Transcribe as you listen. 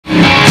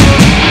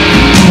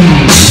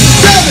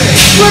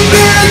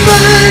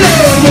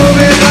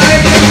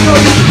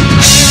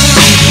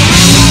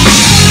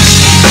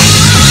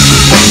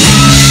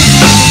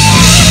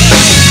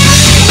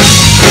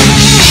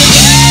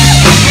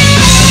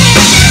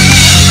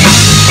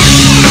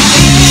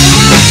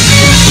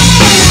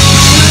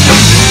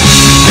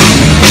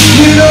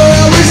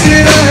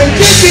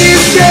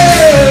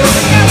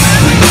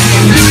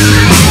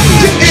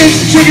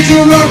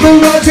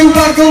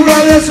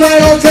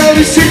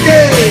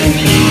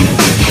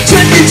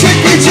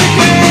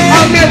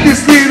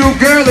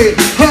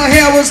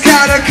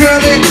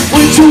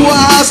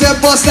said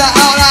bust her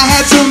out, I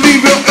had to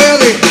leave real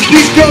early.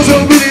 These girls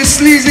are really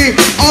sleazy,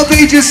 all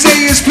they just say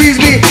is please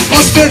me.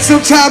 I'll spend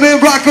some time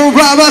in rock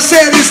around, I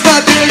said it's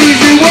not that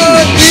easy.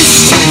 What?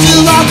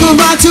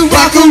 To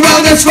rock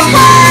around, that's right.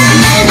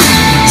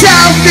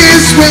 Down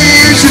this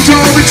way, she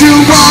told me to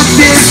walk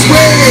this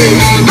way.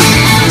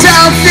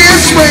 Down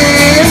this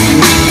way,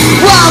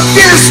 walk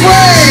this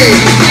way.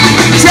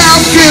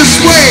 Down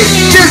this way,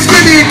 just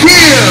give me a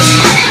kiss.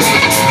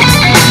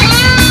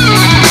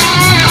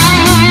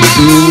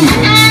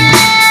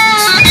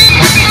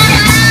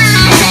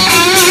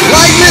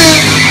 Like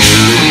this.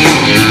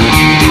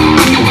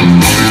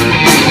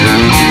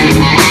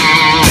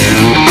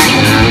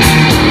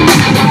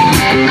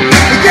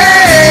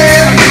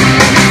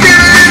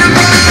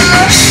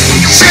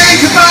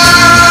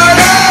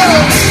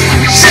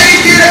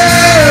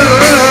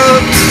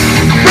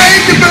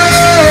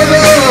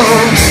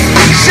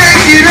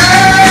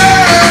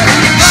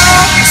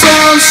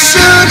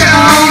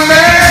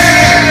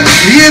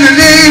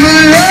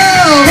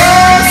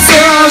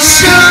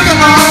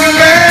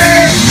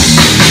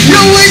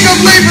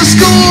 Late for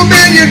school,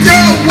 man, you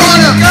don't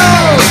wanna go.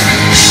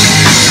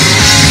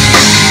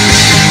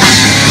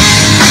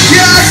 You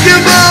asked your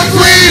mom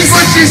please,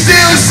 but she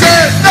still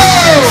said no.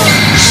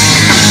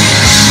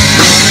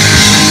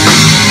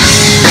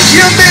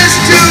 You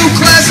missed 2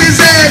 classes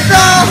and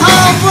no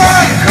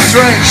homework. That's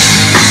right.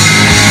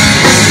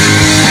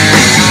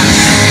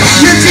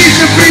 Your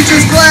teacher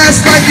preaches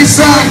class like he's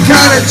some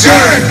kind of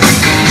jerk.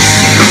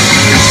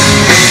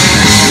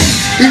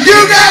 You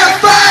gotta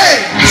fight.